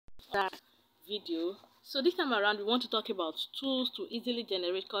that video. So this time around we want to talk about tools to easily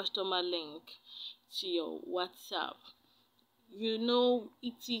generate customer link to your WhatsApp. You know,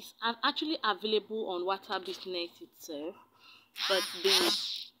 it is actually available on WhatsApp business itself, but the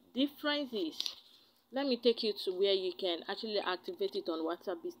difference is, let me take you to where you can actually activate it on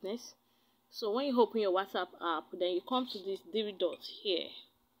WhatsApp business. So when you open your WhatsApp app, then you come to this three dots here.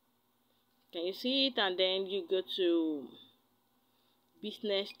 Can you see it? And then you go to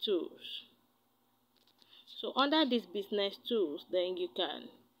business tools. So under this business tools, then you can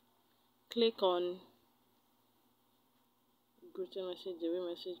click on go to message, the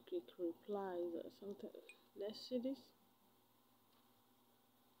message, quick replies or something. Let's see this.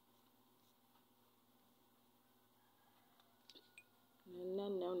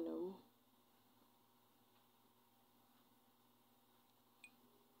 No.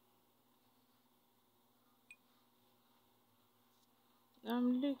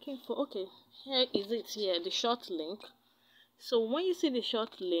 I'm looking for, okay, here is it here, the short link. So when you see the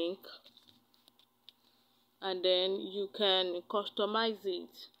short link, and then you can customize it.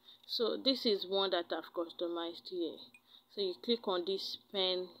 So this is one that I've customized here. So you click on this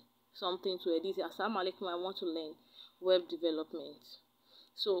pen something to edit. Assalamu alaikum, I want to learn web development.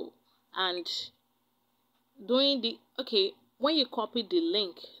 So, and doing the, okay, when you copy the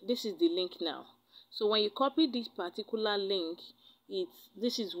link, this is the link now. So when you copy this particular link,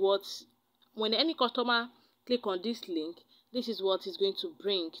 this is what, when any customer click on this link, this is what is going to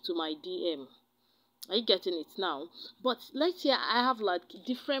bring to my DM. Are you getting it now? But let's say I have like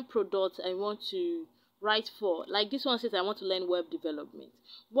different products I want to write for. Like this one says I want to learn web development.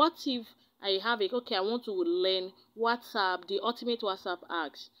 What if I have it, okay, I want to learn WhatsApp, the ultimate WhatsApp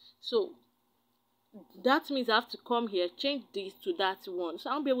apps. So that means I have to come here, change this to that one. So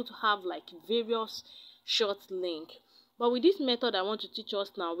I'll be able to have like various short link. But with this method I want to teach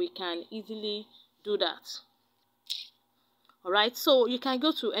us now, we can easily do that. Alright, so you can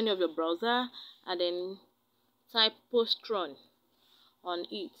go to any of your browser and then type PostRun on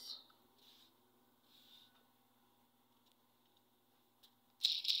it.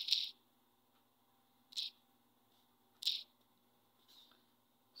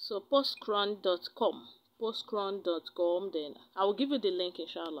 So postRun.com, then I will give you the link,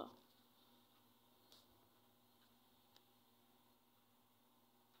 inshallah.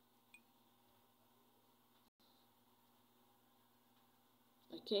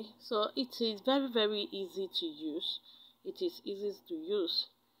 Okay, so it is very easy to use. It is easy to use.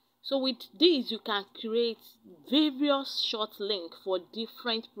 So with this you can create various short link for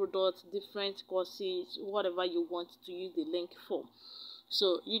different products, different courses, whatever you want to use the link for.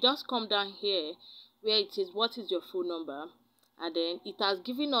 So you just come down here where it is what is your phone number, and then it has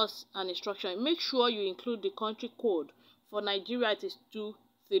given us an instruction. Make sure you include the country code. For Nigeria it is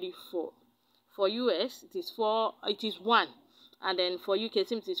 234. For US it is 1. And then for UK it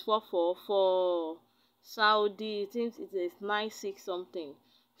seems it's 44. For Saudi it seems it is 96 something.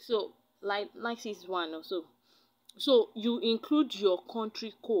 So like 961 or so. So you include your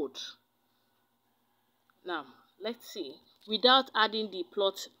country code. Now let's see, without adding the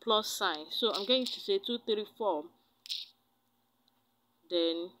plus sign. So I'm going to say 234,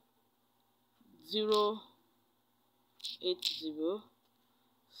 then 080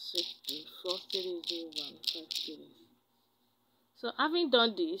 6243015. So having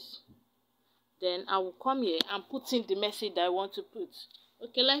done this, then I will come here and put in the message that I want to put.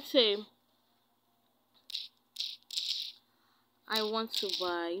 Okay, let's say I want to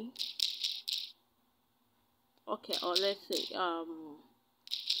buy, okay, or let's say I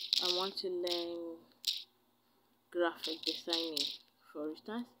want to learn graphic designing, for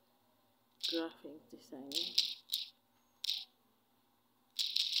instance. Graphic designing.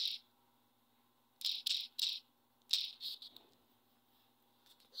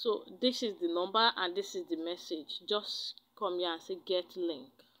 So this is the number and this is the message. Just come here and say get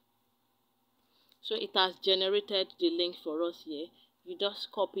link. So it has generated the link for us here. You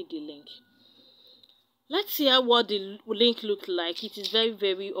just copy the link. Let's see what the link looks like. It is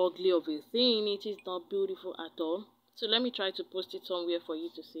very ugly of a thing. It is not beautiful at all. So let me try to post it somewhere for you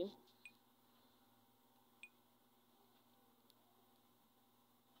to see.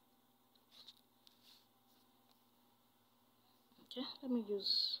 Okay, let me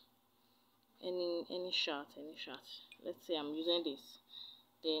use any shot. Let's say I'm using this.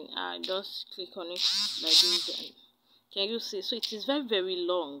 Then I just click on it like this, and can you see? So it is very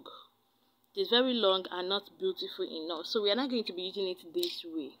long. It is very long and not beautiful enough. So we are not going to be using it this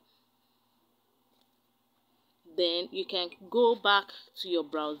way. Then you can go back to your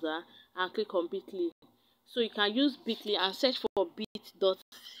browser and click on Bitly. So you can use Bitly and search for bit.ly.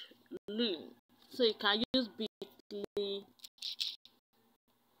 link. So you can use bit.ly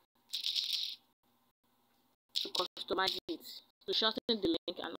to customize it, to shorten the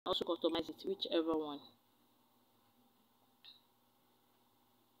link and also customize it, whichever one.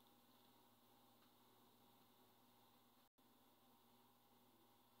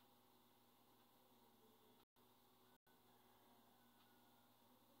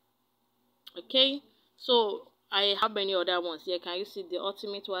 Okay, so I have many other ones here. Can you see the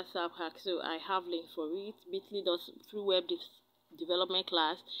ultimate WhatsApp hack? So I have link for it. Bit.ly does through web development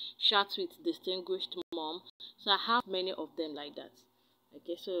class, chat with distinguished mom. So I have many of them like that.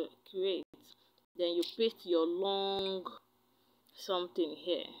 Okay, so create, then you paste your long something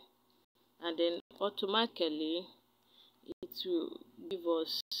here, and then automatically it will give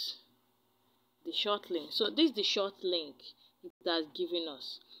us the short link. So this is the short link it has given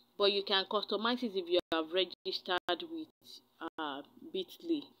us, but you can customize it if you have registered with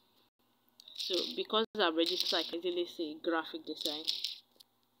bit.ly. So because I've registered, I can easily say graphic design,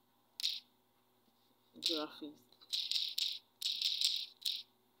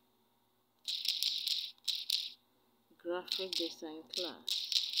 graphic design class.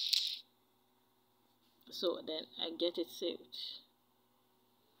 So then I get it saved.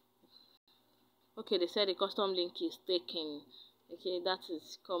 Okay, they said the custom link is taken. Okay, that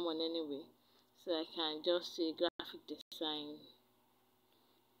is common anyway. So I can just say graphic design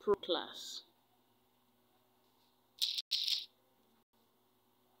pro class.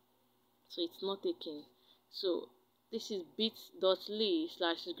 So it's not taken. So this is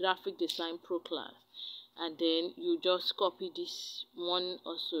bit.ly/graphic design pro class, and then you just copy this one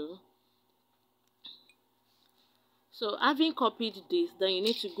also. So having copied this, then you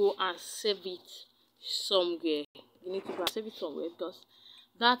need to go and save it somewhere. You need to go and save it somewhere, because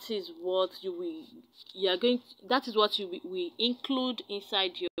that is what that is what you will include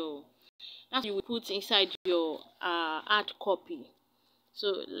inside your, that you will put inside your hard copy.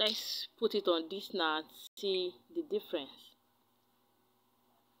 So let's put it on this now and see the difference.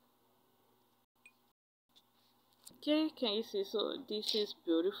 Okay, can you see? So this is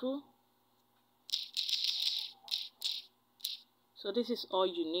beautiful. So this is all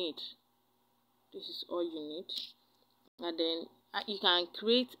you need. This is all you need. And then you can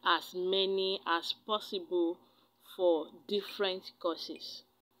create as many as possible for different courses.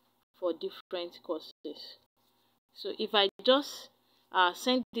 So if I just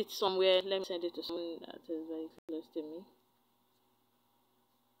send it somewhere, let me send it to someone that is very close to me.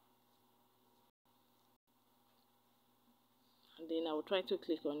 And then I will try to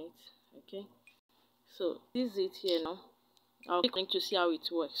click on it. Okay, so this is it here now. I'll click on it to see how it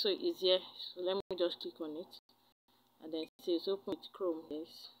works. So it's here. So let me just click on it, and then it says open with Chrome.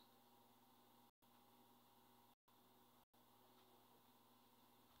 Yes.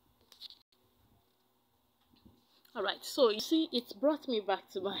 Alright, so you see it brought me back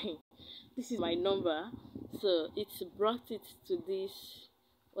to my this is my number. So it's brought it to this,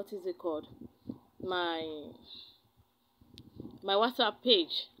 what is it called, my WhatsApp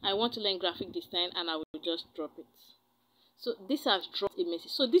page. I want to learn graphic design, and I will just drop it. So this has dropped a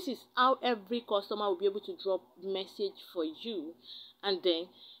message. So this is how every customer will be able to drop message for you, and then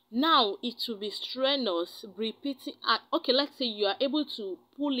now it will be strenuous repeating. Okay, let's say you are able to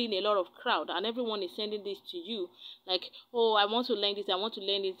pull in a lot of crowd, and everyone is sending this to you, like, oh, I want to learn this, I want to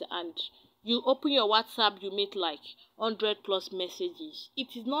learn this, and you open your WhatsApp, you meet like 100+ messages.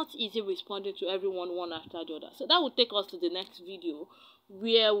 It is not easy responding to everyone one after the other. So that will take us to the next video,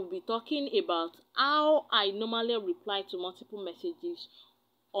 where we'll be talking about how I normally reply to multiple messages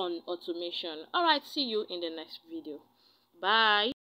on automation. Alright, see you in the next video. Bye.